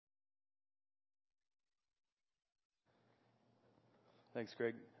Thanks,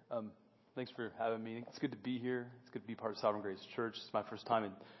 Greg. Thanks for having me. It's good to be here. It's good to be part of Sovereign Grace Church. It's my first time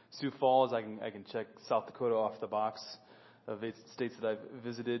in Sioux Falls. I can check South Dakota off the box of 8 states that I've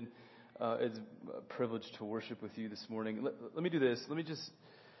visited. It's a privilege to worship with you this morning. Let me do this. Let me just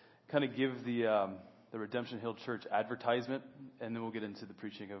kind of give the Redemption Hill Church advertisement, and then we'll get into the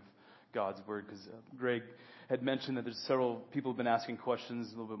preaching of God's Word, because Greg had mentioned that there's several people who have been asking questions,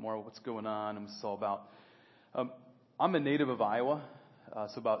 a little bit more what's going on and what's this all about. I'm a native of Iowa.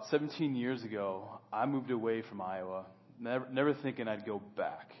 So about 17 years ago, I moved away from Iowa, never thinking I'd go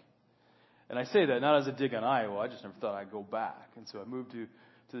back. And I say that not as a dig on Iowa, I just never thought I'd go back. And so I moved to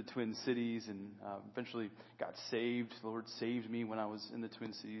the Twin Cities and eventually got saved. The Lord saved me when I was in the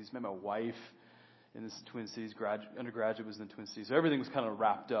Twin Cities. Met my wife in the Twin Cities. Undergraduate was in the Twin Cities. So everything was kind of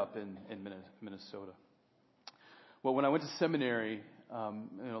wrapped up in Minnesota. Well, when I went to seminary, a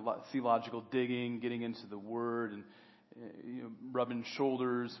lot of theological digging, getting into the Word, and rubbing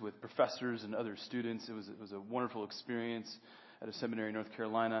shoulders with professors and other students. It was a wonderful experience at a seminary in North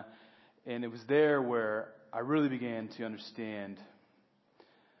Carolina. And it was there where I really began to understand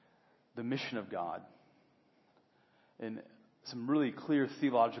the mission of God. And some really clear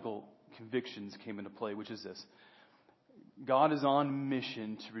theological convictions came into play, which is this: God is on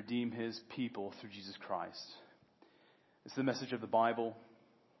mission to redeem His people through Jesus Christ. It's the message of the Bible,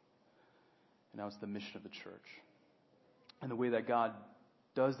 and now it's the mission of the church. And the way that God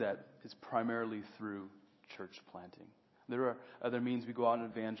does that is primarily through church planting. There are other means we go out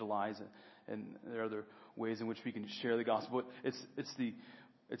and evangelize, and there are other ways in which we can share the gospel. It's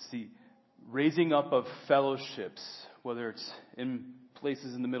the raising up of fellowships, whether it's in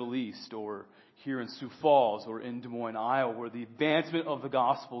places in the Middle East or here in Sioux Falls or in Des Moines, Iowa, where the advancement of the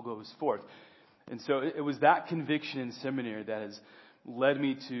gospel goes forth. And so it was that conviction in seminary that has led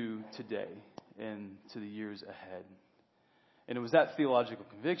me to today and to the years ahead. And it was that theological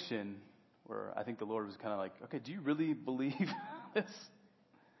conviction where I think the Lord was kind of like, okay, do you really believe this?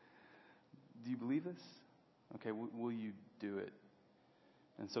 Do you believe this? Okay, will you do it?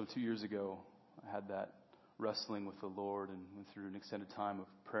 And so 2 years ago, I had that wrestling with the Lord and went through an extended time of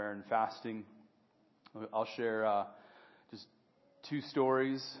prayer and fasting. I'll share just 2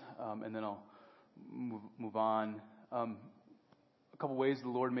 stories, and then I'll move on. A couple ways the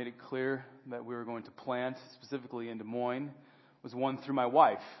Lord made it clear that we were going to plant, specifically in Des Moines, was one through my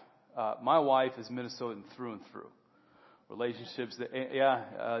wife. My wife is Minnesotan through and through. Relationships, the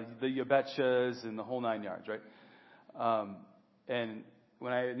Yabetchas and the whole 9 yards, right? And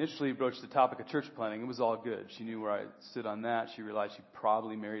when I initially broached the topic of church planting, it was all good. She knew where I stood on that. She realized she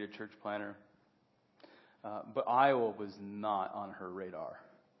probably married a church planter. But Iowa was not on her radar.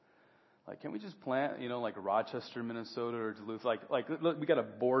 Like, can we just plant, like Rochester, Minnesota, or Duluth? Like look, we got a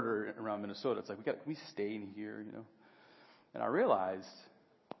border around Minnesota. It's like, can we stay in here, And I realized,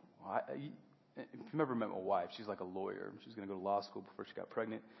 if you've ever met my wife, she's like a lawyer. She's going to go to law school before she got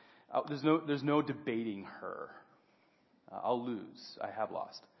pregnant. There's no debating her. I'll lose. I have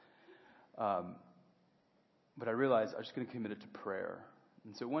lost. But I realized I was just going to commit it to prayer.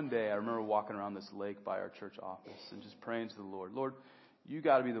 And so one day I remember walking around this lake by our church office and just praying to the Lord, Lord, you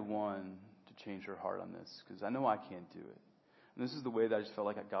got to be the one to change her heart on this, because I know I can't do it. And this is the way that I just felt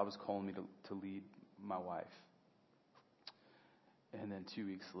like God was calling me to lead my wife. And then 2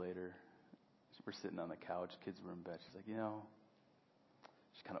 weeks later, we're sitting on the couch, kids were in bed. She's like,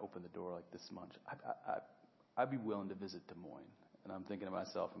 she kind of opened the door like this much. I'd be willing to visit Des Moines. And I'm thinking to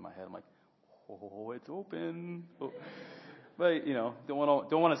myself in my head, I'm like, oh, it's open. Oh. But, don't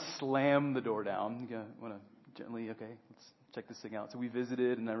want to slam the door down. You want to gently, okay, let's check this thing out. So we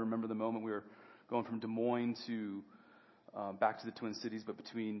visited, and I remember the moment we were going from Des Moines to back to the Twin Cities, but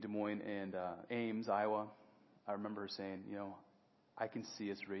between Des Moines and Ames, Iowa. I remember her saying, I can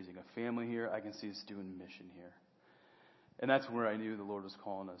see us raising a family here. I can see us doing mission here. And that's where I knew the Lord was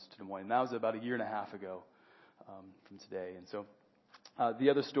calling us to Des Moines. And that was about 1.5 years ago from today. And so the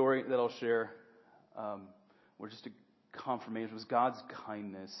other story that I'll share, or just a confirmation, was God's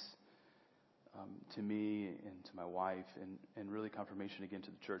kindness to me and to my wife, and really confirmation again to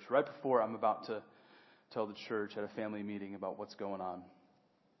the church. Right before I'm about to tell the church at a family meeting about what's going on,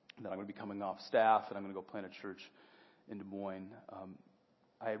 that I'm going to be coming off staff and I'm going to go plant a church in Des Moines,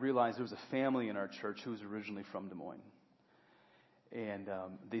 I realized there was a family in our church who was originally from Des Moines. And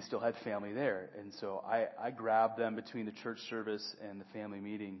they still had family there. And so I grabbed them between the church service and the family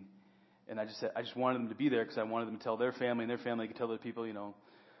meeting. And I just said, I just wanted them to be there because I wanted them to tell their family, and their family could tell other people,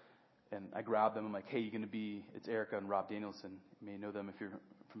 And I grabbed them. I'm like, hey, it's Erica and Rob Danielson. You may know them if you're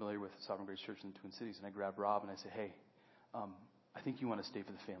familiar with Sovereign Grace Church in the Twin Cities. And I grabbed Rob and I said, hey, I think you want to stay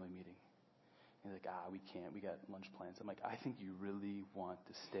for the family meeting. He's like, we can't. We got lunch plans. I'm like, I think you really want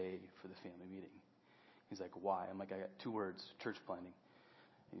to stay for the family meeting. He's like, why? I'm like, I got 2 words, church planting.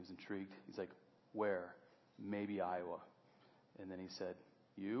 And he was intrigued. He's like, where? Maybe Iowa. And then he said,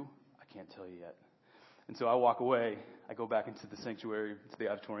 you? I can't tell you yet. And so I walk away. I go back into the sanctuary, to the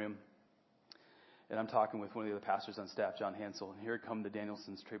auditorium. And I'm talking with one of the other pastors on staff, John Hansel. And here come the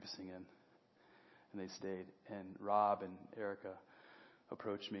Danielsons traipsing in. And they stayed. And Rob and Erica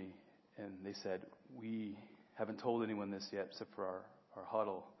approached me. And they said, we haven't told anyone this yet except for our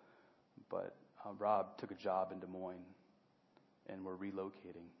huddle. But Rob took a job in Des Moines. And we're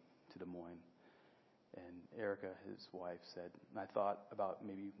relocating to Des Moines. And Erica, his wife, said, and I thought about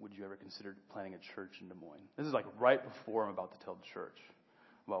maybe, would you ever consider planting a church in Des Moines? This is like right before I'm about to tell the church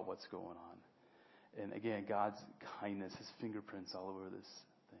about what's going on. And again, God's kindness, His fingerprints all over this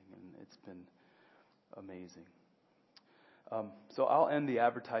thing. And it's been amazing. So I'll end the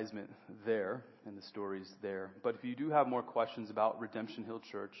advertisement there and the stories there. But if you do have more questions about Redemption Hill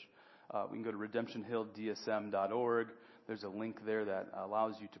Church, we can go to redemptionhilldsm.org. There's a link there that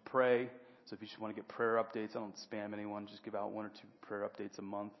allows you to pray. So if you just want to get prayer updates, I don't spam anyone. Just give out 1 or 2 prayer updates a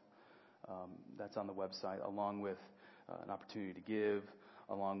month. That's on the website, along with an opportunity to give,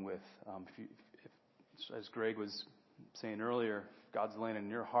 along with, if, as Greg was saying earlier, if God's laying in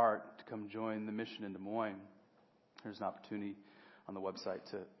your heart to come join the mission in Des Moines, there's an opportunity on the website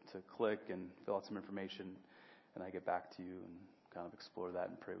to click and fill out some information, and I get back to you and kind of explore that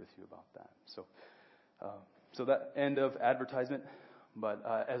and pray with you about that. So that end of advertisement. But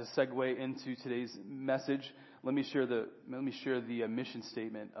as a segue into today's message, let me share the mission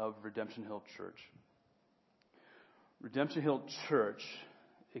statement of Redemption Hill Church. Redemption Hill Church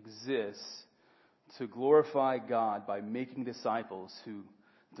exists to glorify God by making disciples who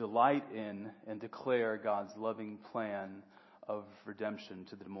delight in and declare God's loving plan of redemption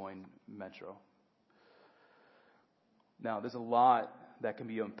to the Des Moines Metro. Now, there's a lot that can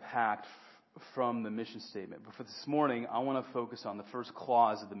be unpacked from the mission statement. But for this morning, I want to focus on the first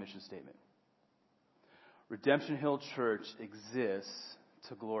clause of the mission statement. Redemption Hill Church exists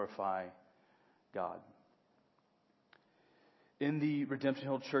to glorify God. In the Redemption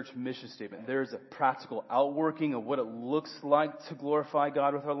Hill Church mission statement, there's a practical outworking of what it looks like to glorify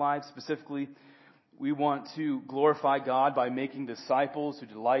God with our lives. Specifically, we want to glorify God by making disciples who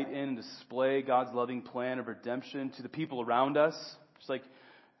delight in and display God's loving plan of redemption to the people around us. Just like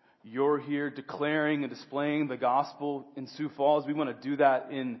you're here declaring and displaying the gospel in Sioux Falls, we want to do that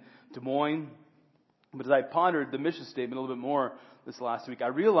in Des Moines. But as I pondered the mission statement a little bit more this last week, I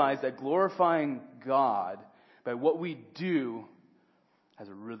realized that glorifying God by what we do has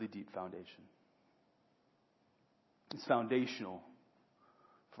a really deep foundation. It's foundational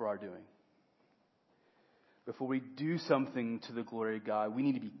for our doing. Before we do something to the glory of God, we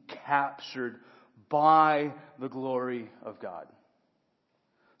need to be captured by the glory of God.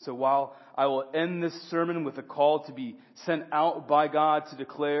 So while I will end this sermon with a call to be sent out by God to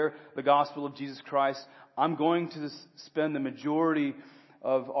declare the gospel of Jesus Christ, I'm going to spend the majority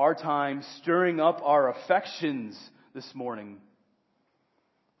of our time stirring up our affections this morning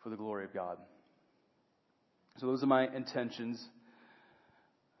for the glory of God. So those are my intentions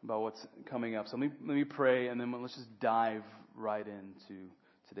about what's coming up. So let me pray, and then let's just dive right into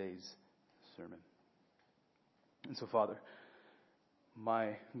today's sermon. And so, Father,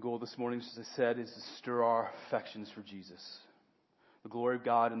 my goal this morning, as I said, is to stir our affections for Jesus, the glory of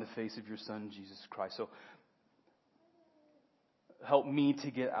God in the face of your Son, Jesus Christ. So help me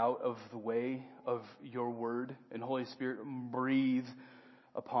to get out of the way of your word, and Holy Spirit, breathe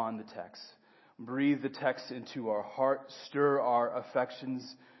upon the text. Breathe the text into our heart. Stir our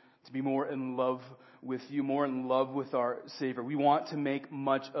affections to be more in love with you, more in love with our Savior. We want to make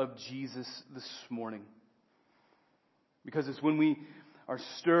much of Jesus this morning, because it's when we are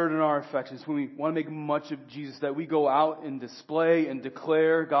stirred in our affections, when we want to make much of Jesus, that we go out and display and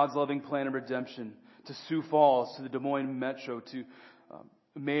declare God's loving plan of redemption to Sioux Falls, to the Des Moines Metro, to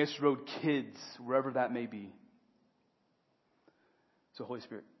Emmaus Road kids, wherever that may be. So Holy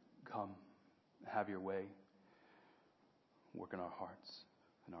Spirit, come, have your way. Work in our hearts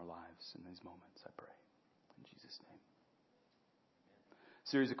and our lives in these moments, I pray. In Jesus' name.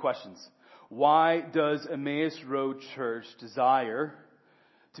 Series of questions. Why does Emmaus Road Church desire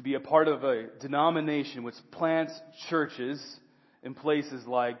to be a part of a denomination which plants churches in places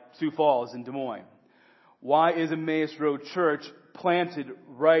like Sioux Falls and Des Moines? Why is Emmaus Road Church planted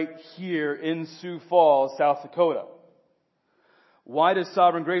right here in Sioux Falls, South Dakota? Why does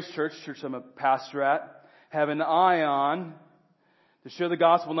Sovereign Grace Church I'm a pastor at, have an eye on to share the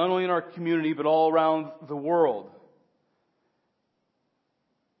gospel not only in our community but all around the world?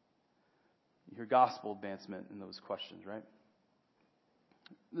 You hear gospel advancement in those questions, right?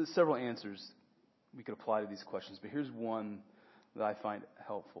 There's several answers we could apply to these questions, but here's one that I find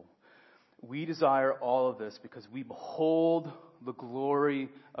helpful. We desire all of this because we behold the glory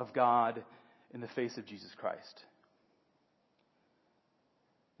of God in the face of Jesus Christ.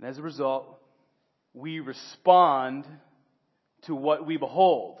 And as a result, we respond to what we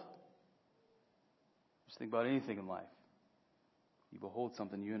behold. Just think about anything in life. You behold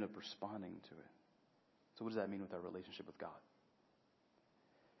something, you end up responding to it. So what does that mean with our relationship with God?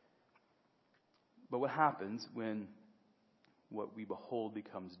 But what happens when what we behold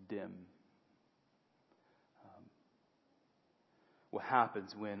becomes dim? What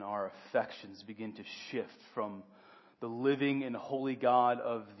happens when our affections begin to shift from the living and holy God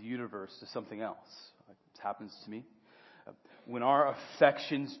of the universe to something else? This happens to me. When our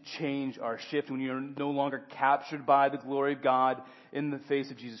affections change, our shift, when you're no longer captured by the glory of God in the face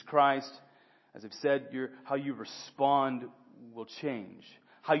of Jesus Christ, as I've said, how you respond will change.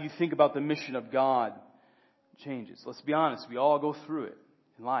 How you think about the mission of God changes. Let's be honest, we all go through it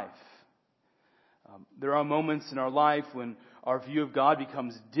in life. There are moments in our life when our view of God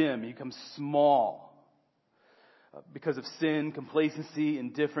becomes dim, it becomes small. Because of sin, complacency,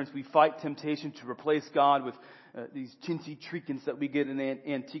 indifference, we fight temptation to replace God with these chintzy trinkets that we get in an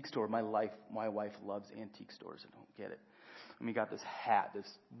antique store. My wife loves antique stores. I don't get it. And we got this hat, this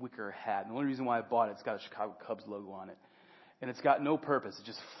wicker hat. And the only reason why I bought it, it's got a Chicago Cubs logo on it. And it's got no purpose. It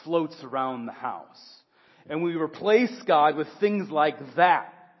just floats around the house. And we replace God with things like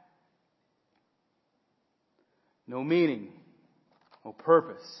that. No meaning. No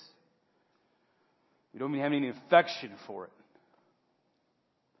purpose. We don't even have any affection for it.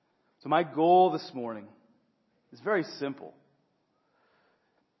 So my goal this morning is very simple.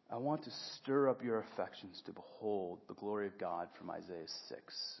 I want to stir up your affections to behold the glory of God from Isaiah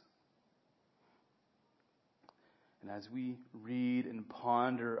 6. And as we read and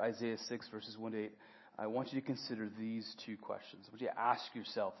ponder Isaiah 6 verses 1 to 8, I want you to consider these two questions. I want you to ask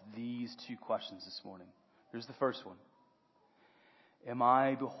yourself these two questions this morning. Here's the first one. Am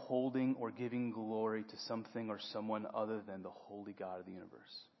I beholding or giving glory to something or someone other than the holy God of the universe?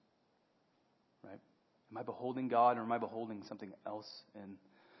 Right? Am I beholding God or am I beholding something else in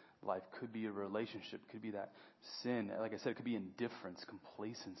life? Could be a relationship, could be that sin. Like I said, it could be indifference,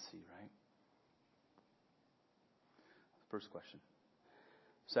 complacency, right? First question.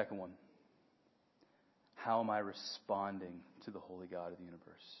 Second one. How am I responding to the holy God of the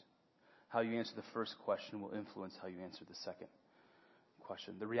universe? How you answer the first question will influence how you answer the second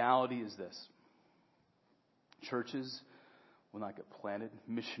question. The reality is this. Churches will not get planted.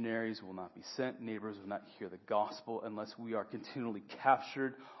 Missionaries will not be sent. Neighbors will not hear the gospel unless we are continually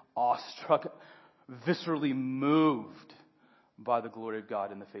captured, awestruck, viscerally moved by the glory of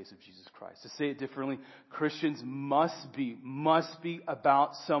God in the face of Jesus Christ. To say it differently, Christians must be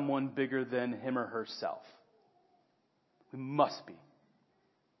about someone bigger than him or herself. We must be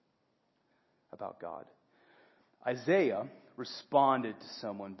about God. Isaiah responded to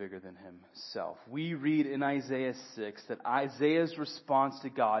someone bigger than himself. We read in Isaiah 6 that Isaiah's response to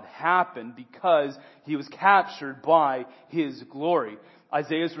God happened because he was captured by his glory.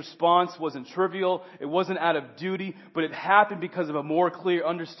 Isaiah's response wasn't trivial, it wasn't out of duty, but it happened because of a more clear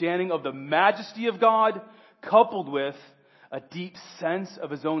understanding of the majesty of God, coupled with a deep sense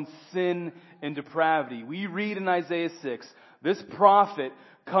of his own sin and depravity. We read in Isaiah 6, this prophet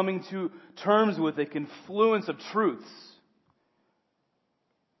coming to terms with a confluence of truths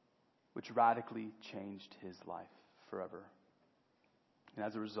which radically changed his life forever. And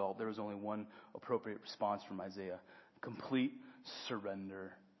as a result, there was only one appropriate response from Isaiah: complete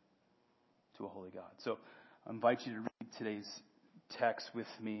surrender to a holy God. So I invite you to read today's text with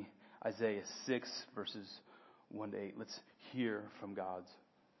me, Isaiah 6, verses 1 to 8. Let's hear from God's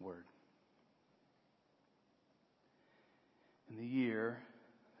word. In the year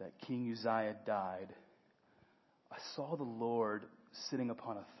that King Uzziah died, I saw the Lord sitting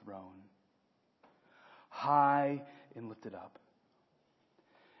upon a throne, high and lifted up.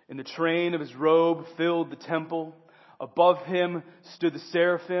 And the train of his robe filled the temple. Above him stood the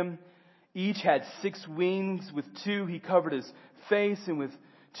seraphim. Each had 6 wings. With 2 he covered his face, and with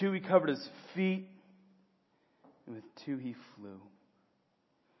 2 he covered his feet, and with 2 he flew.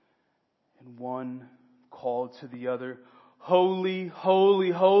 And one called to the other, Holy,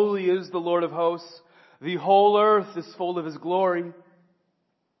 holy, holy is the Lord of hosts. The whole earth is full of his glory. And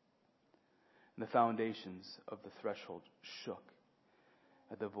the foundations of the threshold shook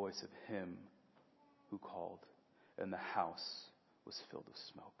at the voice of him who called, and the house was filled with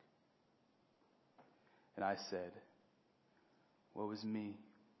smoke. And I said, Woe is me,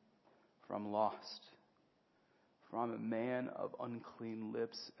 for I'm lost. For I'm a man of unclean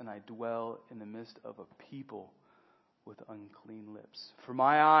lips, and I dwell in the midst of a people with unclean lips. For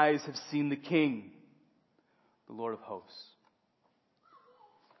my eyes have seen the King, the Lord of hosts.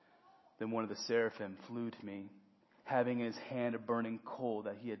 Then one of the seraphim flew to me, having in his hand a burning coal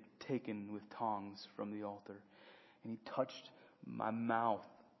that he had taken with tongs from the altar. And he touched my mouth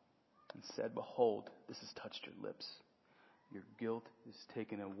and said, Behold, this has touched your lips. Your guilt is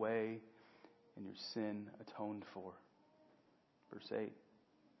taken away and your sin atoned for. Verse 8.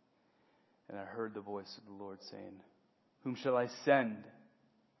 And I heard the voice of the Lord saying, Whom shall I send?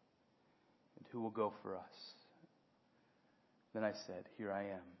 And who will go for us? Then I said, Here I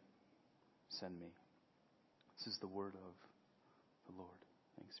am. Send me. This is the word of the Lord.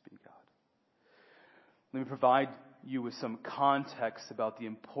 Thanks be to God. Let me provide you with some context about the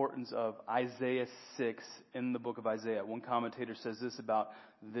importance of Isaiah 6 in the book of Isaiah. One commentator says this about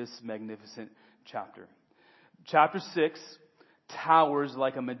this magnificent chapter. Chapter 6 towers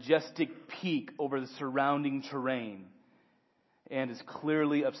like a majestic peak over the surrounding terrain and is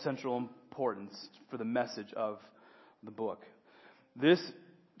clearly of central importance for the message of the book. This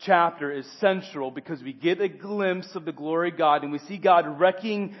chapter is central because we get a glimpse of the glory of God, and we see God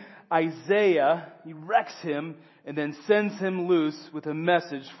wrecking Isaiah. He wrecks him and then sends him loose with a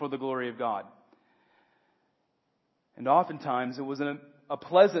message for the glory of God. And oftentimes it wasn't a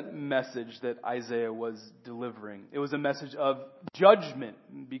pleasant message that Isaiah was delivering. It was a message of judgment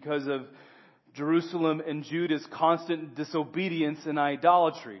because of Jerusalem and Judah's constant disobedience and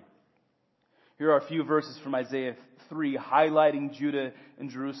idolatry. Here are a few verses from Isaiah 3 highlighting Judah and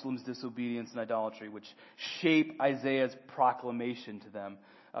Jerusalem's disobedience and idolatry, which shape Isaiah's proclamation to them.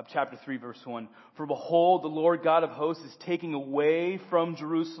 Chapter 3, verse 1. For behold, the Lord God of hosts is taking away from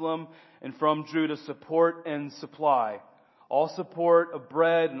Jerusalem and from Judah support and supply. All support of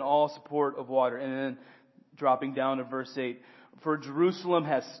bread and all support of water. And then dropping down to verse 8. For Jerusalem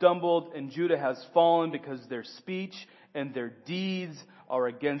has stumbled and Judah has fallen because their speech and their deeds are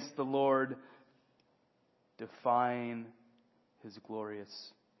against the Lord, defying His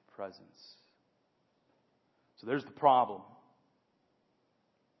glorious presence. So there's the problem.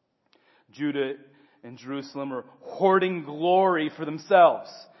 Judah and Jerusalem are hoarding glory for themselves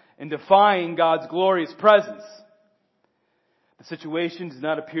and defying God's glorious presence. The situation does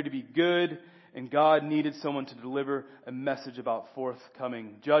not appear to be good, and God needed someone to deliver a message about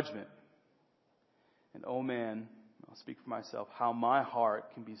forthcoming judgment. And oh man, I'll speak for myself, how my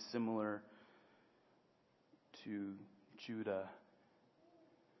heart can be similar to Judah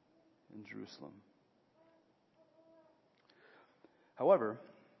and Jerusalem. However,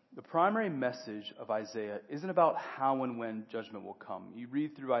 the primary message of Isaiah isn't about how and when judgment will come. You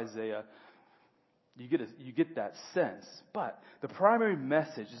read through Isaiah, you get that sense. But the primary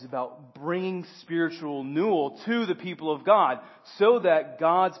message is about bringing spiritual renewal to the people of God so that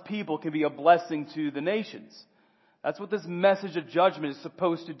God's people can be a blessing to the nations. That's what this message of judgment is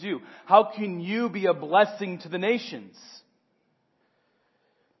supposed to do. How can you be a blessing to the nations?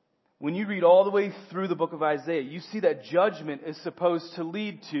 When you read all the way through the book of Isaiah, you see that judgment is supposed to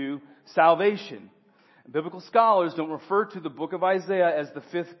lead to salvation. Biblical scholars don't refer to the book of Isaiah as the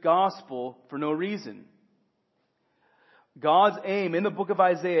fifth gospel for no reason. God's aim in the book of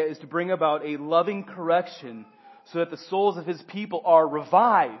Isaiah is to bring about a loving correction so that the souls of His people are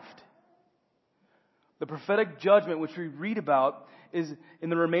revived. The prophetic judgment which we read about is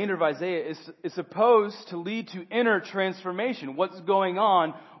in the remainder of Isaiah is supposed to lead to inner transformation. What's going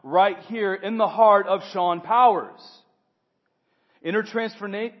on right here in the heart of Sean Powers? Inner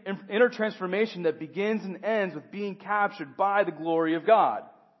transformation that begins and ends with being captured by the glory of God.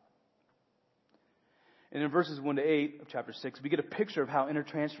 And in verses 1 to 8 of chapter 6, we get a picture of how inner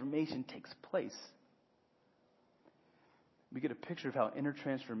transformation takes place. We get a picture of how inner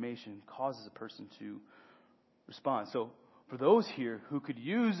transformation causes a person to respond. So, for those here who could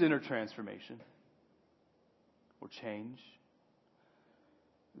use inner transformation or change,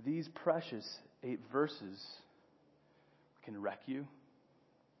 these precious 8 verses can wreck you,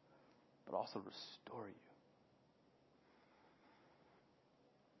 but also restore you.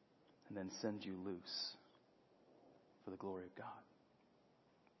 And then send you loose for the glory of God.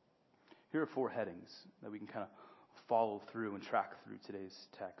 Here are 4 headings that we can kind of follow through and track through today's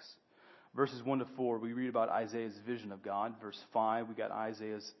text. Verses 1 to 4, we read about Isaiah's vision of God. Verse 5, we got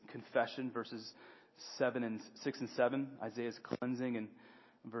Isaiah's confession. Verses 6 and 7, Isaiah's cleansing. And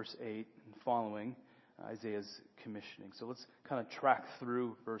verse 8 and following, Isaiah's commissioning. So let's kind of track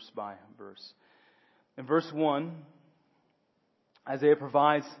through verse by verse. In verse 1, Isaiah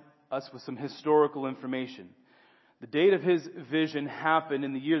provides us with some historical information. The date of his vision happened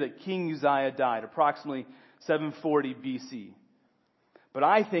in the year that King Uzziah died, approximately 740 BC. But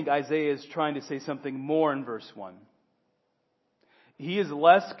I think Isaiah is trying to say something more in verse 1. He is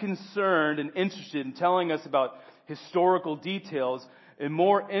less concerned and interested in telling us about historical details and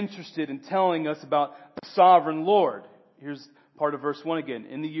more interested in telling us about the sovereign Lord. Here's part of verse 1 again.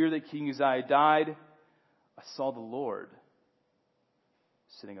 In the year that King Uzziah died, I saw the Lord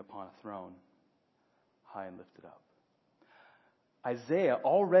sitting upon a throne, high and lifted up. Isaiah,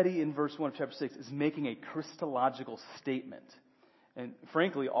 already in verse 1 of chapter 6, is making a Christological statement. And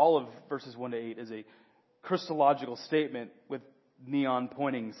frankly, all of verses 1 to 8 is a Christological statement with neon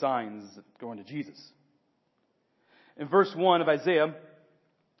pointing signs going to Jesus. In verse 1 of Isaiah,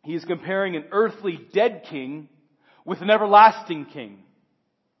 he is comparing an earthly dead king with an everlasting king.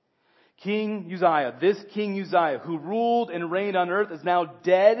 King Uzziah, this King Uzziah, who ruled and reigned on earth, is now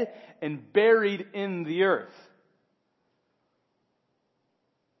dead and buried in the earth.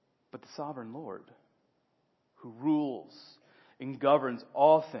 But the sovereign Lord, who rules and governs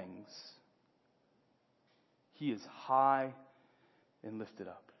all things, He is high and lifted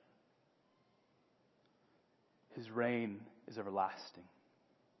up. His reign is everlasting.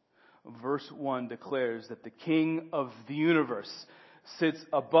 Verse 1 declares that the King of the universe sits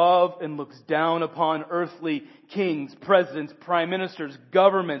above and looks down upon earthly kings, presidents, prime ministers,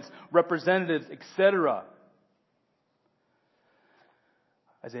 governments, representatives, etc.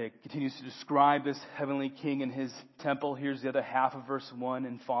 Isaiah continues to describe this heavenly king in his temple. Here's the other half of verse 1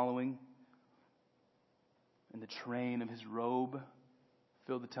 and following. And the train of his robe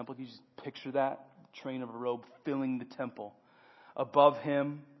filled the temple. Can you just picture that? The train of a robe filling the temple. Above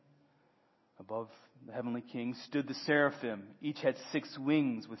him, above the heavenly king, stood the seraphim. Each had 6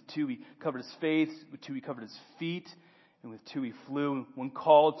 wings. With 2 he covered his face, with 2 he covered his feet, and with 2 he flew. One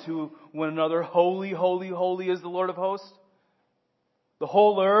called to one another, Holy, holy, holy is the Lord of hosts. The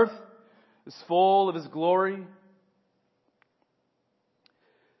whole earth is full of His glory.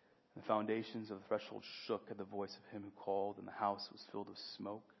 The foundations of the threshold shook at the voice of Him who called, and the house was filled with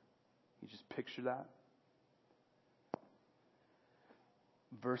smoke. You just picture that?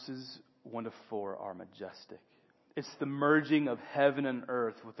 Verses 1 to 4 are majestic. It's the merging of heaven and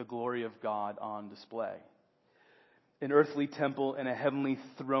earth with the glory of God on display. An earthly temple and a heavenly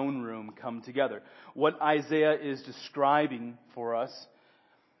throne room come together. What Isaiah is describing for us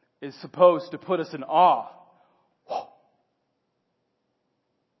is supposed to put us in awe. Whoa.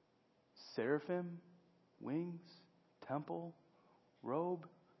 Seraphim, wings, temple, robe.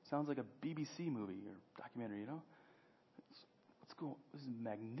 Sounds like a BBC movie or documentary, you know? Let's go. This is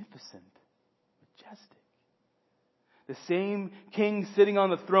magnificent, majestic. The same king sitting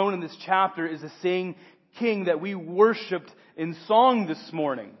on the throne in this chapter is the same king that we worshiped in song this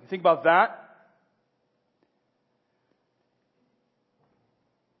morning. You think about that?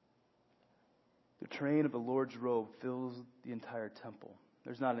 The train of the Lord's robe fills the entire temple.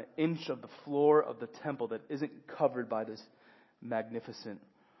 There's not an inch of the floor of the temple that isn't covered by this magnificent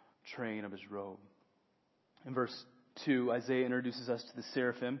train of His robe. In verse 2, Isaiah introduces us to the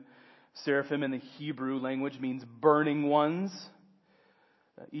seraphim. Seraphim in the Hebrew language means burning ones.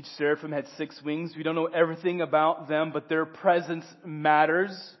 Each seraphim had 6 wings. We don't know everything about them, but their presence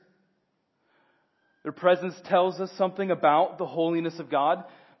matters. Their presence tells us something about the holiness of God.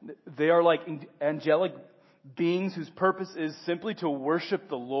 They are like angelic beings whose purpose is simply to worship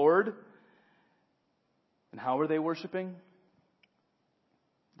the Lord. And how are they worshiping?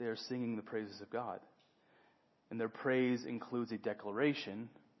 They are singing the praises of God. And their praise includes a declaration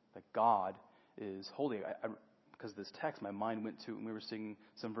that God is holy. Because of this text, my mind went to, when we were singing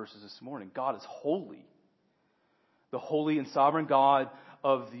some verses this morning, God is holy. The holy and sovereign God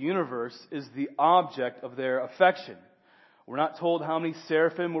of the universe is the object of their affection. We're not told how many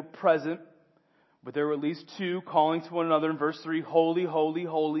seraphim were present, but there were at least 2 calling to one another in verse 3, Holy, holy,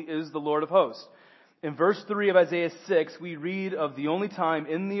 holy is the Lord of hosts. In verse 3 of Isaiah 6, we read of the only time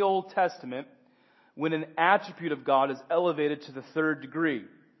in the Old Testament when an attribute of God is elevated to the 3rd degree.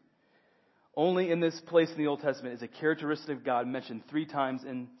 Only in this place in the Old Testament is a characteristic of God mentioned 3 times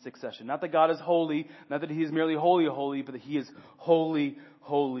in succession. Not that God is holy, not that He is merely holy, holy, but that He is holy,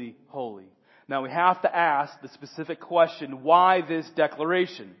 holy, holy. Now we have to ask the specific question, why this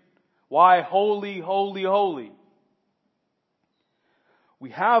declaration? Why holy, holy, holy?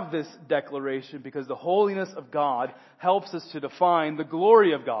 We have this declaration because the holiness of God helps us to define the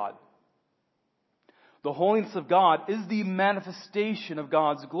glory of God. The holiness of God is the manifestation of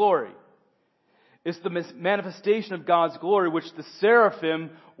God's glory. It's the manifestation of God's glory which the seraphim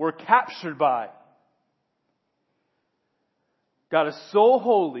were captured by. God is so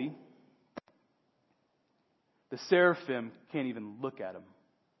holy The seraphim can't even look at him.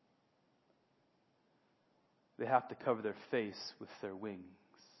 They have to cover their face with their wings.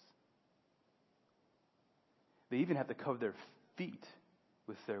 They even have to cover their feet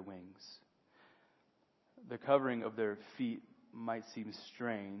with their wings. The covering of their feet might seem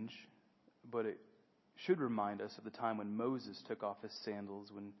strange, but it should remind us of the time when Moses took off his sandals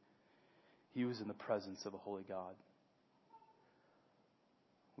when he was in the presence of a holy God.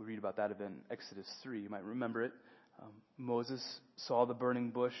 We read about that event in Exodus 3. You might remember it. Moses saw the burning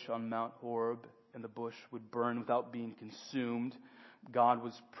bush on Mount Horeb, and the bush would burn without being consumed. God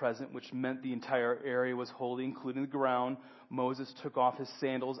was present, which meant the entire area was holy, including the ground. Moses took off his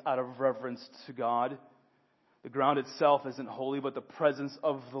sandals out of reverence to God. The ground itself isn't holy, but the presence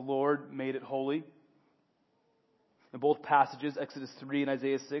of the Lord made it holy. In both passages, Exodus 3 and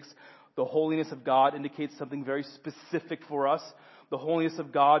Isaiah 6, the holiness of God indicates something very specific for us. The holiness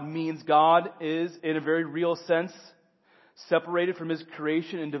of God means God is, in a very real sense, separated from His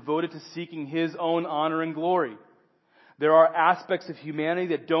creation and devoted to seeking His own honor and glory. There are aspects of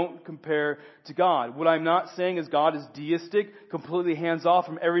humanity that don't compare to God. What I'm not saying is God is deistic, completely hands off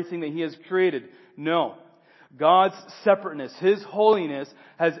from everything that He has created. No. God's separateness, His holiness,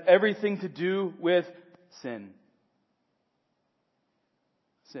 has everything to do with sin.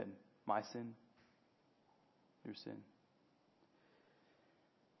 Sin. My sin. Your sin.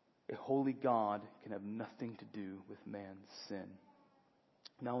 A holy God can have nothing to do with man's sin.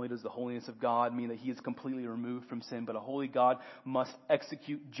 Not only does the holiness of God mean that He is completely removed from sin, but a holy God must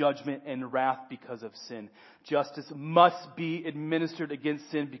execute judgment and wrath because of sin. Justice must be administered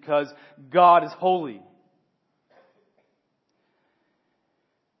against sin because God is holy.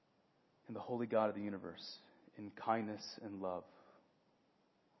 And the holy God of the universe, in kindness and love,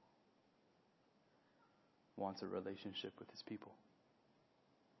 wants a relationship with His people.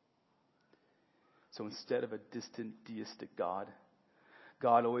 So instead of a distant deistic God,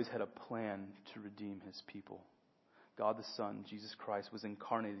 God always had a plan to redeem His people. God the Son, Jesus Christ, was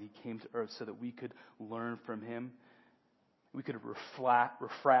incarnated. He came to earth so that we could learn from Him. We could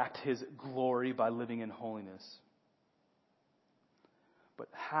refract His glory by living in holiness. But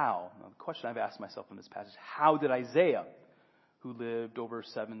how? Now, the question I've asked myself in this passage, how did Isaiah, who lived over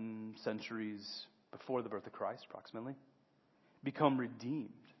 7 centuries before the birth of Christ, approximately, become redeemed?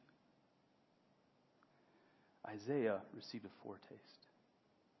 Isaiah received a foretaste.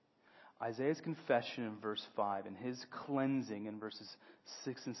 Isaiah's confession in verse 5 and his cleansing in verses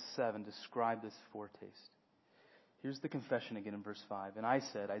 6 and 7 describe this foretaste. Here's the confession again in verse 5. And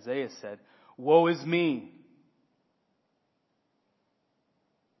Isaiah said, "Woe is me!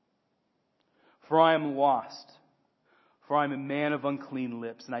 For I am lost. For I am a man of unclean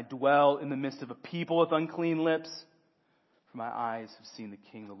lips, and I dwell in the midst of a people with unclean lips. For my eyes have seen the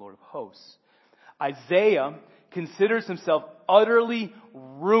King, the Lord of hosts." Isaiah considers himself utterly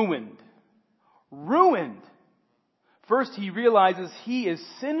ruined. Ruined. First, he realizes he is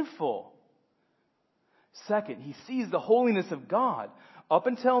sinful. Second, he sees the holiness of God. Up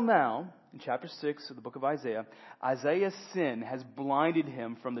until now, in chapter 6 of the book of Isaiah, Isaiah's sin has blinded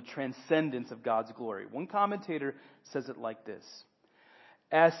him from the transcendence of God's glory. One commentator says it like this: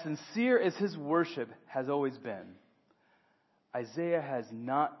 as sincere as his worship has always been, Isaiah has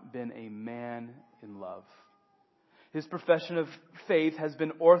not been a man in love. His profession of faith has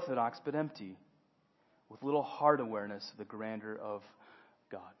been orthodox but empty, with little heart awareness of the grandeur of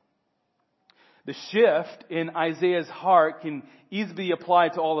God. The shift in Isaiah's heart can easily be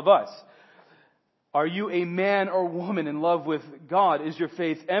applied to all of us. Are you a man or woman in love with God? Is your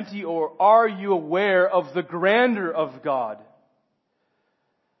faith empty, or are you aware of the grandeur of God?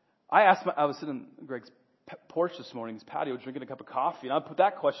 I was sitting on Greg's porch this morning, his patio, drinking a cup of coffee, and I put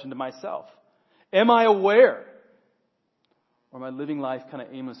that question to myself. Am I aware? Or am I living life kind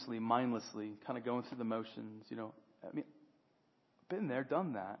of aimlessly, mindlessly, kind of going through the motions? I've been there,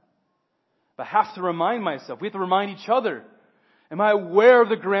 done that. But I have to remind myself. We have to remind each other. Am I aware of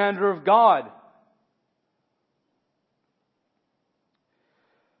the grandeur of God?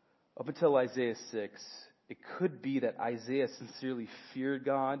 Up until Isaiah 6, it could be that Isaiah sincerely feared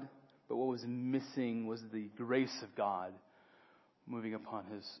God, but what was missing was the grace of God moving upon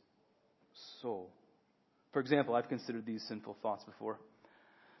his soul. For example, I've considered these sinful thoughts before.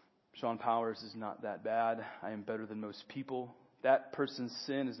 Sean Powers is not that bad. I am better than most people. That person's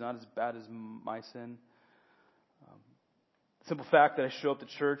sin is not as bad as my sin. The simple fact that I show up to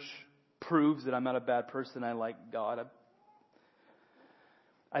church proves that I'm not a bad person. I like God.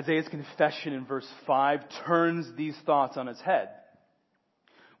 Isaiah's confession in verse 5 turns these thoughts on its head.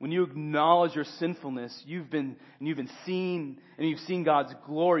 When you acknowledge your sinfulness, you've seen God's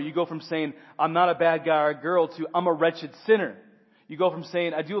glory. You go from saying, I'm not a bad guy or girl, to I'm a wretched sinner. You go from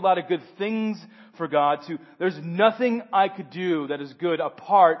saying, I do a lot of good things for God, to there's nothing I could do that is good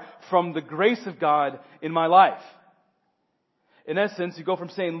apart from the grace of God in my life. In essence, you go from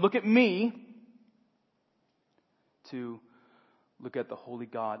saying, look at me, to look at the holy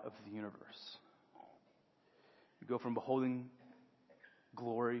God of the universe. You go from beholding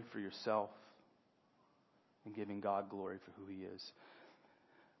glory for yourself and giving God glory for who He is.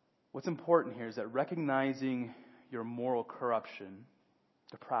 What's important here is that recognizing your moral corruption,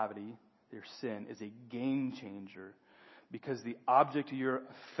 depravity, your sin, is a game changer, because the object of your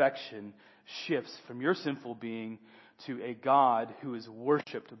affection shifts from your sinful being to a God who is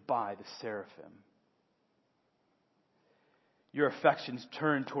worshipped by the seraphim. Your affections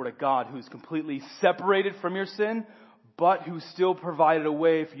turn toward a God who is completely separated from your sin, but who still provided a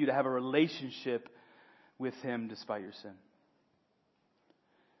way for you to have a relationship with Him despite your sin.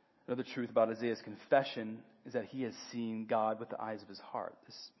 Another truth about Isaiah's confession is that he has seen God with the eyes of his heart.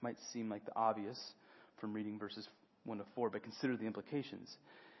 This might seem like the obvious from reading verses 1 to 4, but consider the implications.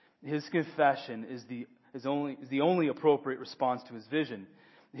 His confession is the only appropriate response to his vision.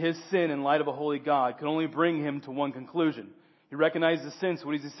 His sin in light of a holy God can only bring him to one conclusion. He recognizes the sin, so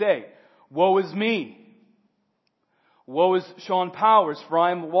what does he say? Woe is me! Woe is Sean Powers, for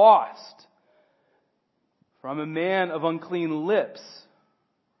I am lost. For I'm a man of unclean lips.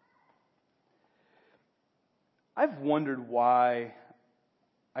 I've wondered why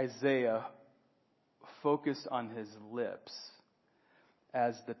Isaiah focused on his lips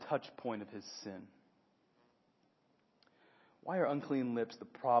as the touch point of his sin. Why are unclean lips the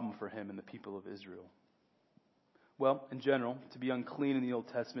problem for him and the people of Israel? Well, in general, to be unclean in the Old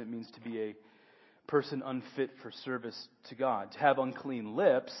Testament means to be a person unfit for service to God. To have unclean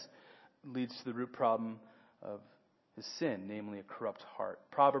lips leads to the root problem of his sin, namely a corrupt heart.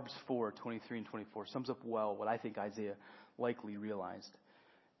 Proverbs 4:23 and 24 sums up well what I think Isaiah likely realized.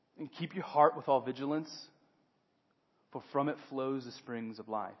 And keep your heart with all vigilance, for from it flows the springs of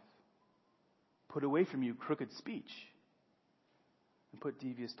life. Put away from you crooked speech, and put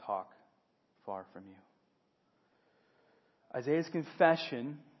devious talk far from you. Isaiah's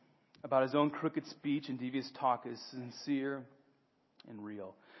confession about his own crooked speech and devious talk is sincere and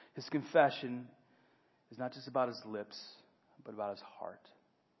real. His confession is not just about his lips, but about his heart.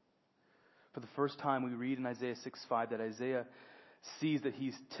 For the first time, we read in Isaiah 6:5 that Isaiah sees that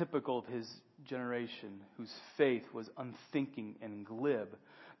he's typical of his generation, whose faith was unthinking and glib.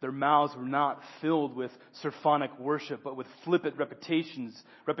 Their mouths were not filled with symphonic worship, but with flippant repetitions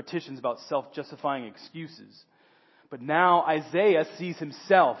about self-justifying excuses. But now Isaiah sees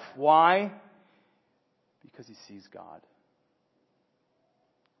himself. Why? Because he sees God.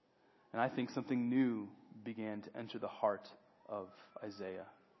 And I think something new began to enter the heart of Isaiah.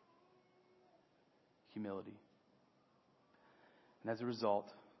 Humility. And as a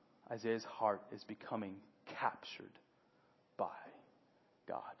result, Isaiah's heart is becoming captured by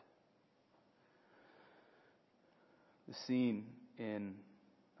God. The scene in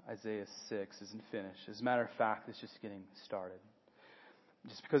Isaiah 6 isn't finished. As a matter of fact, it's just getting started.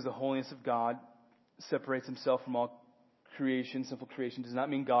 Just because the holiness of God separates himself from all creation, sinful creation, does not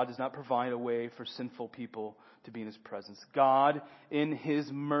mean God does not provide a way for sinful people to be in his presence. God, in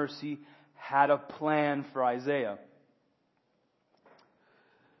his mercy, had a plan for Isaiah.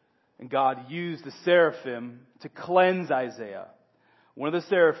 And God used the seraphim to cleanse Isaiah. One of the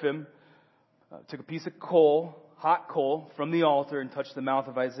seraphim took a piece of coal, hot coal, from the altar and touched the mouth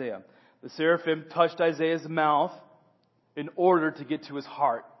of Isaiah. The seraphim touched Isaiah's mouth in order to get to his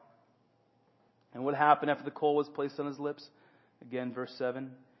heart. And what happened after the coal was placed on his lips? Again, verse 7.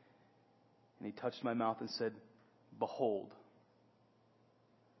 And he touched my mouth and said, Behold,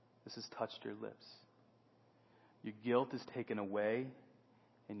 this has touched your lips. Your guilt is taken away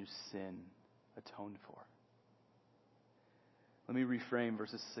and your sin atoned for. Let me reframe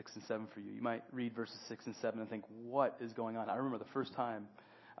verses 6 and 7 for you. You might read verses 6 and 7 and think, what is going on? I remember the first time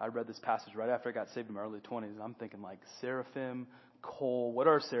I read this passage right after I got saved in my early 20s. And I'm thinking like, seraphim, coal. What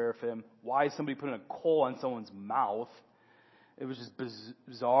are seraphim? Why is somebody putting a coal on someone's mouth? It was just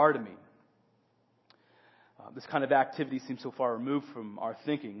bizarre to me. This kind of activity seems so far removed from our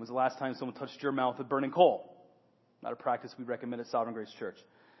thinking. When was the last time someone touched your mouth with burning coal? Not a practice we recommend at Sovereign Grace Church.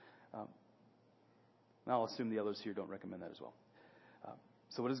 I'll assume the others here don't recommend that as well.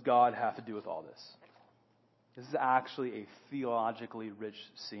 So what does God have to do with all this? This is actually a theologically rich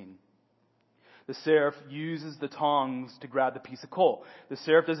scene. The seraph uses the tongs to grab the piece of coal. The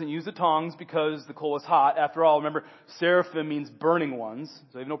seraph doesn't use the tongs because the coal is hot. After all, remember, seraphim means burning ones, so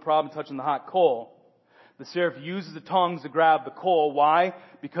they have no problem touching the hot coal. The seraph uses the tongs to grab the coal. Why?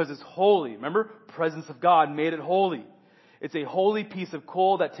 Because it's holy. Remember, presence of God made it holy. It's a holy piece of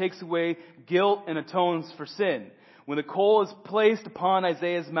coal that takes away guilt and atones for sin. When the coal is placed upon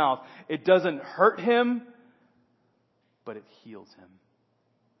Isaiah's mouth, it doesn't hurt him, but it heals him.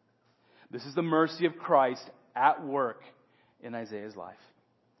 This is the mercy of Christ at work in Isaiah's life.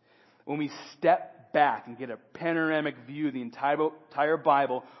 When we step back and get a panoramic view of the entire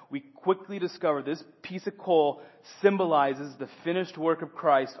Bible, we quickly discover this piece of coal symbolizes the finished work of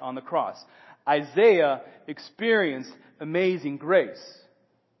Christ on the cross. Isaiah experienced amazing grace.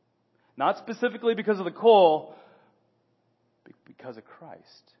 Not specifically because of the coal, but because of Christ.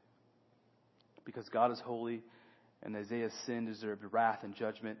 Because God is holy and Isaiah's sin deserved wrath and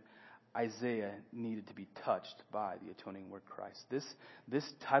judgment, Isaiah needed to be touched by the atoning work of Christ.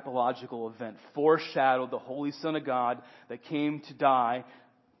 This typological event foreshadowed the Holy Son of God that came to die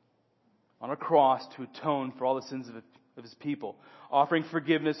on a cross to atone for all the sins of His people, offering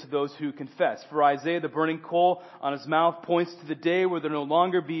forgiveness to those who confess. For Isaiah, the burning coal on his mouth points to the day where there will no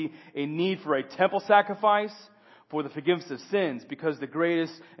longer be a need for a temple sacrifice for the forgiveness of sins, because the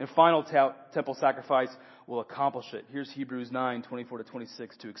greatest and final temple sacrifice will accomplish it. Here's Hebrews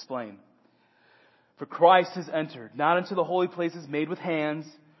 9:24-26 to explain. For Christ has entered, not into the holy places made with hands,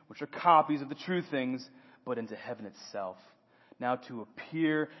 which are copies of the true things, but into heaven itself, now to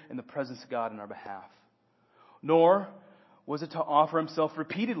appear in the presence of God in our behalf. Nor was it to offer himself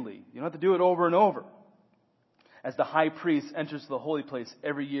repeatedly. You don't have to do it over and over. As the high priest enters the holy place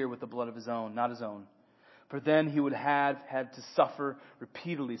every year with the blood of his own, not his own. For then he would have had to suffer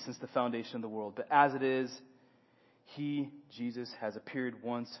repeatedly since the foundation of the world. But as it is, He, Jesus, has appeared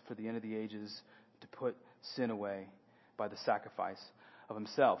once for the end of the ages to put sin away by the sacrifice of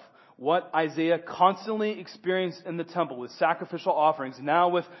Himself. What Isaiah constantly experienced in the temple with sacrificial offerings, now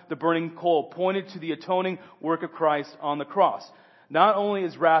with the burning coal, pointed to the atoning work of Christ on the cross. Not only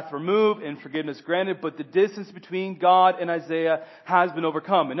is wrath removed and forgiveness granted, but the distance between God and Isaiah has been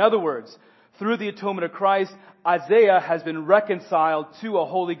overcome. In other words, through the atonement of Christ, Isaiah has been reconciled to a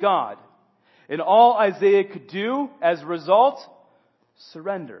holy God. And all Isaiah could do as a result,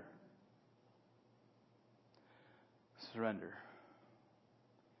 surrender. Surrender.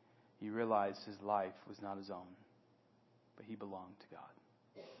 He realized his life was not his own, but he belonged to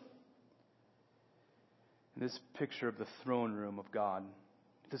God. In this picture of the throne room of God,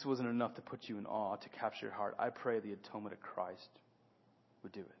 if this wasn't enough to put you in awe, to capture your heart, I pray the atonement of Christ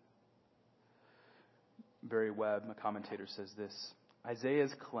would do it. Barry Webb, a commentator, says this: Isaiah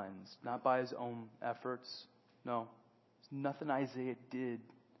is cleansed, not by his own efforts. No, there's nothing Isaiah did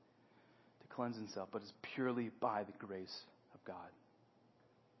to cleanse himself, but it's purely by the grace of God.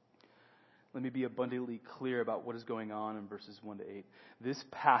 Let me be abundantly clear about what is going on in verses 1-8. This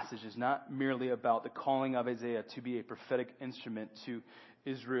passage is not merely about the calling of Isaiah to be a prophetic instrument to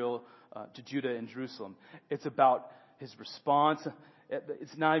Israel, to Judah and Jerusalem. It's about his response.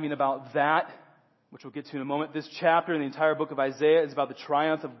 It's not even about that, which we'll get to in a moment. This chapter in the entire book of Isaiah is about the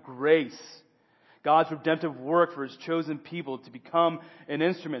triumph of grace. God's redemptive work for His chosen people to become an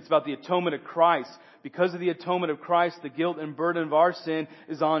instrument. It's about the atonement of Christ. Because of the atonement of Christ, the guilt and burden of our sin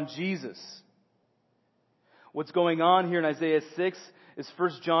is on Jesus. What's going on here in Isaiah 6 is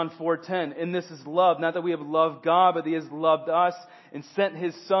 1 John 4:10. In this is love, not that we have loved God, but He has loved us and sent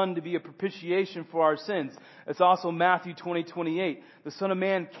His Son to be a propitiation for our sins. It's also Matthew 20:28. The Son of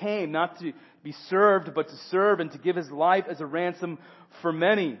Man came not to be served, but to serve and to give His life as a ransom for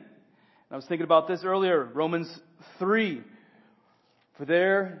many. And I was thinking about this earlier, Romans 3. For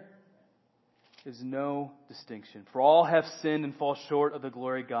there is no distinction. For all have sinned and fall short of the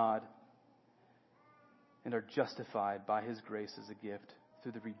glory of God, and are justified by His grace as a gift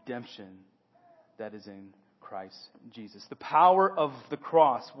through the redemption that is in Christ Jesus. The power of the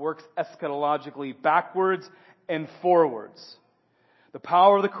cross works eschatologically backwards and forwards. The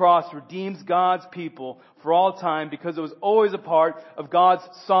power of the cross redeems God's people for all time because it was always a part of God's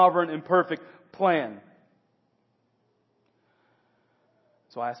sovereign and perfect plan.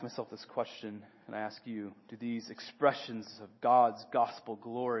 So I ask myself this question, and I ask you, do these expressions of God's gospel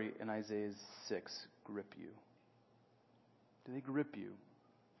glory in Isaiah 6 grip you? Do they grip you?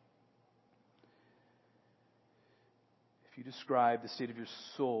 If you describe the state of your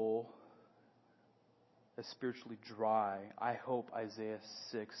soul as spiritually dry, I hope Isaiah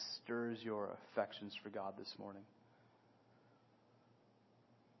 6 stirs your affections for God this morning.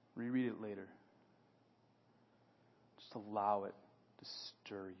 Reread it later. Just allow it to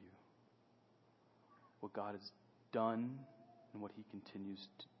stir you. what God has done and what he continues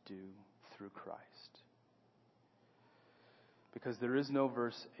to do through Christ. Because there is no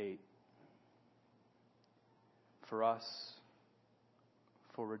verse 8 for us,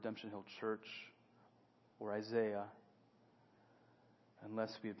 for Redemption Hill Church, or Isaiah,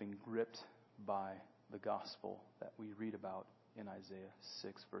 unless we have been gripped by the gospel that we read about in Isaiah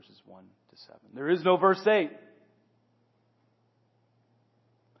 6, verses 1 to 7. There is no verse 8.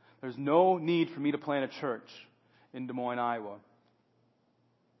 There's no need for me to plant a church in Des Moines, Iowa,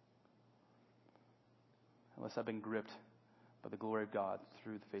 unless I've been gripped by the glory of God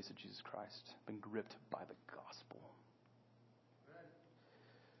through the face of Jesus Christ, been gripped by the gospel.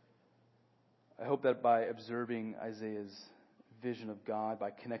 I hope that by observing Isaiah's vision of God,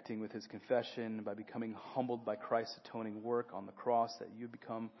 by connecting with his confession, by becoming humbled by Christ's atoning work on the cross, that you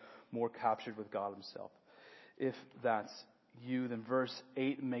become more captured with God himself. If that's you, then verse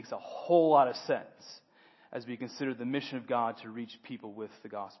 8 makes a whole lot of sense as we consider the mission of God to reach people with the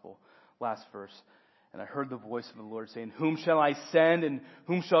gospel. Last verse. And I heard the voice of the Lord saying, "Whom shall I send, and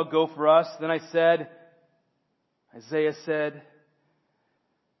whom shall go for us?" Then Isaiah said,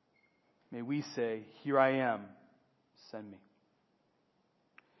 may we say, "Here I am, send me."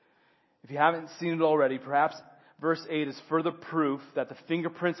 If you haven't seen it already, perhaps verse 8 is further proof that the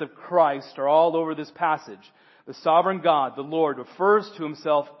fingerprints of Christ are all over this passage. The sovereign God, the Lord, refers to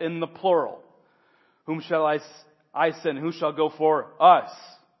himself in the plural. Whom shall I send? Who shall go for us?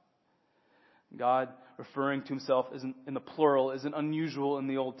 God referring to himself in the plural isn't unusual in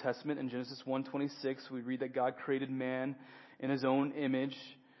the Old Testament. In Genesis 1:26, we read that God created man in his own image,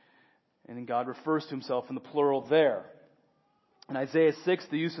 and then God refers to himself in the plural there. In Isaiah 6,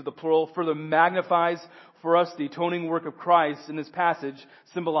 the use of the plural further magnifies for us the atoning work of Christ in this passage,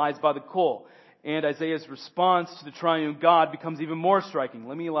 symbolized by the coal. And Isaiah's response to the triune God becomes even more striking.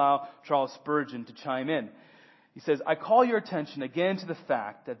 Let me allow Charles Spurgeon to chime in. He says, "I call your attention again to the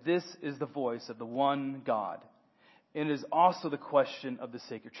fact that this is the voice of the one God. And it is also the question of the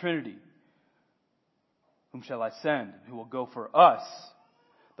sacred Trinity. Whom shall I send? Who will go for us?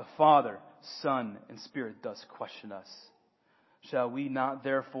 The Father, Son, and Spirit thus question us. Shall we not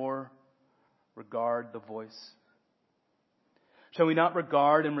therefore regard the voice? Shall we not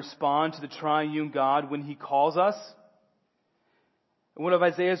regard and respond to the triune God when he calls us?" And what of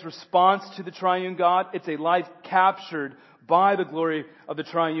Isaiah's response to the triune God? It's a life captured by the glory of the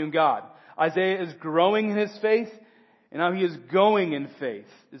triune God. Isaiah is growing in his faith, and now he is going in faith.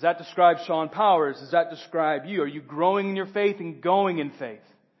 Does that describe Sean Powers? Does that describe you? Are you growing in your faith and going in faith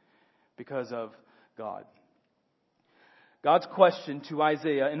because of God? God's question to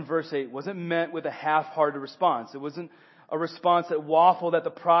Isaiah in verse 8 wasn't meant with a half-hearted response. It wasn't a response that waffled at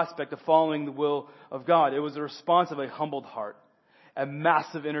the prospect of following the will of God. It was a response of a humbled heart. A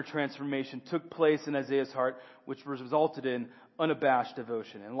massive inner transformation took place in Isaiah's heart, which resulted in unabashed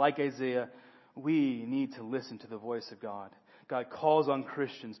devotion. And like Isaiah, we need to listen to the voice of God. God calls on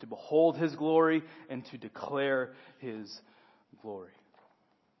Christians to behold his glory and to declare his glory.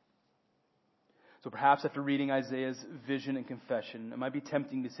 So perhaps after reading Isaiah's vision and confession, it might be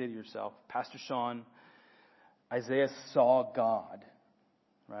tempting to say to yourself, "Pastor Sean, Isaiah saw God,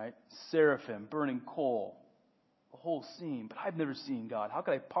 right? Seraphim, burning coal, the whole scene, but I've never seen God. How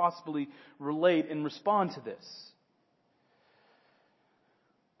could I possibly relate and respond to this?"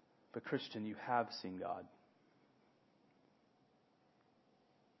 But Christian, you have seen God.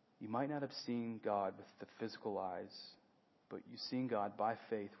 You might not have seen God with the physical eyes, but you've seen God by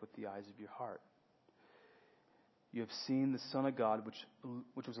faith with the eyes of your heart. You have seen the Son of God,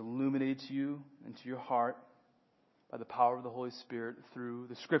 which was illuminated to you and to your heart by the power of the Holy Spirit through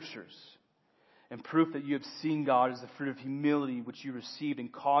the Scriptures. And proof that you have seen God is the fruit of humility which you received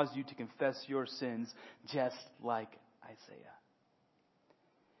and caused you to confess your sins, just like Isaiah.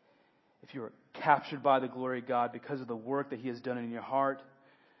 If you are captured by the glory of God because of the work that he has done in your heart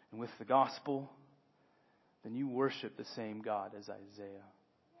and with the gospel, then you worship the same God as Isaiah.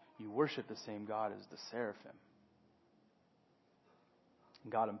 You worship the same God as the seraphim.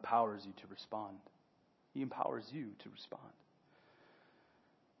 And God empowers you to respond. He empowers you to respond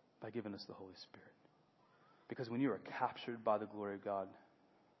by giving us the Holy Spirit. Because when you are captured by the glory of God,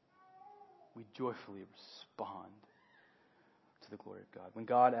 we joyfully respond to the glory of God. When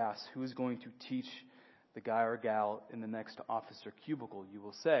God asks who is going to teach the guy or gal in the next office or cubicle, you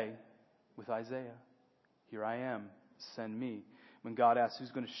will say, with Isaiah, "Here I am, send me." When God asks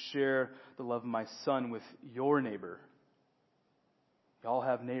who's going to share the love of my Son with your neighbor, you all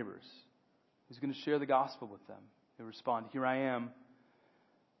have neighbors. Who's going to share the gospel with them? You'll respond, "Here I am,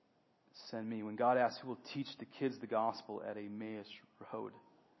 send me." When God asks who will teach the kids the gospel at Emmaus Road,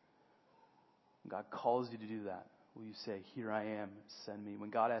 When God calls you to do that, will you say, "Here I am, send me"? When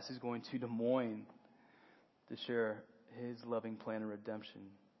God asks who's going to Des Moines to share His loving plan of redemption,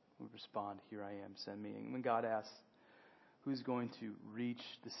 we respond, "Here I am, send me." And when God asks who's going to reach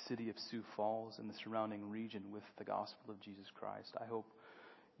the city of Sioux Falls and the surrounding region with the gospel of Jesus Christ, I hope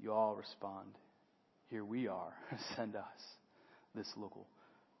you all respond, "Here we are, send us," this local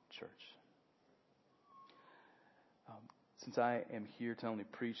church. Since I am here to not only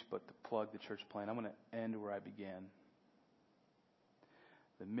preach but to plug the church plan, I'm going to end where I began.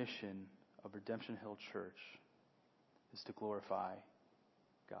 The mission of Redemption Hill Church is to glorify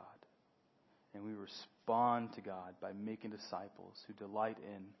God. And we respond to God by making disciples who delight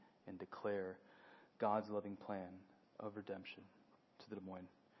in and declare God's loving plan of redemption to the Des Moines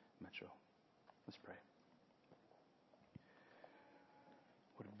Metro. Let's pray.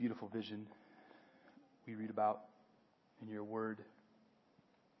 What a beautiful vision we read about in your word.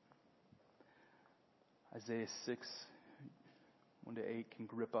 Isaiah 6, 1-8 can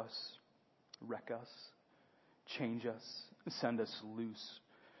grip us, wreck us, change us, send us loose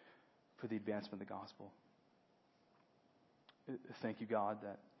for the advancement of the gospel. Thank you, God,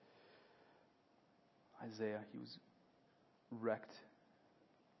 that Isaiah, he was wrecked,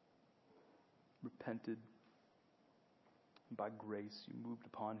 repented, and by grace you moved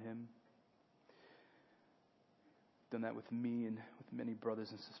upon him. You've done that with me and with many brothers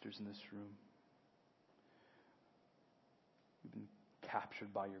and sisters in this room. We've been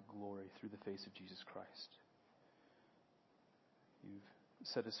captured by your glory through the face of Jesus Christ. You've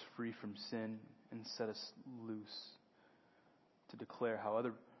set us free from sin and set us loose to declare how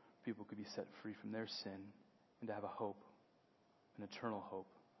other people could be set free from their sin and to have a hope, an eternal hope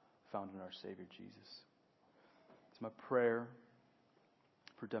found in our Savior Jesus. It's my prayer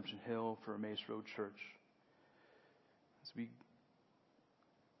for Redemption Hill, for Emmaus Road Church, as we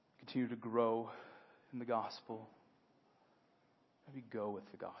continue to grow in the gospel, let me go with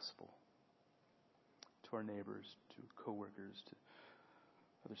the gospel to our neighbors, to co-workers, to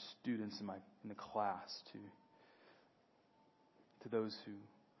other students in the class, to those who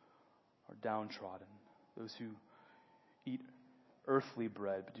are downtrodden, those who eat earthly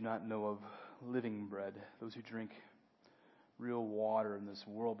bread but do not know of living bread, those who drink real water in this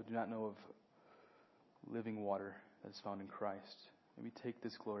world but do not know of living water that is found in Christ. May we take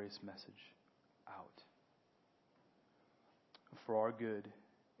this glorious message out for our good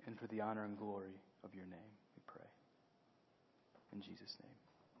and for the honor and glory of your name, we pray. In Jesus'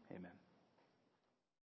 name, amen.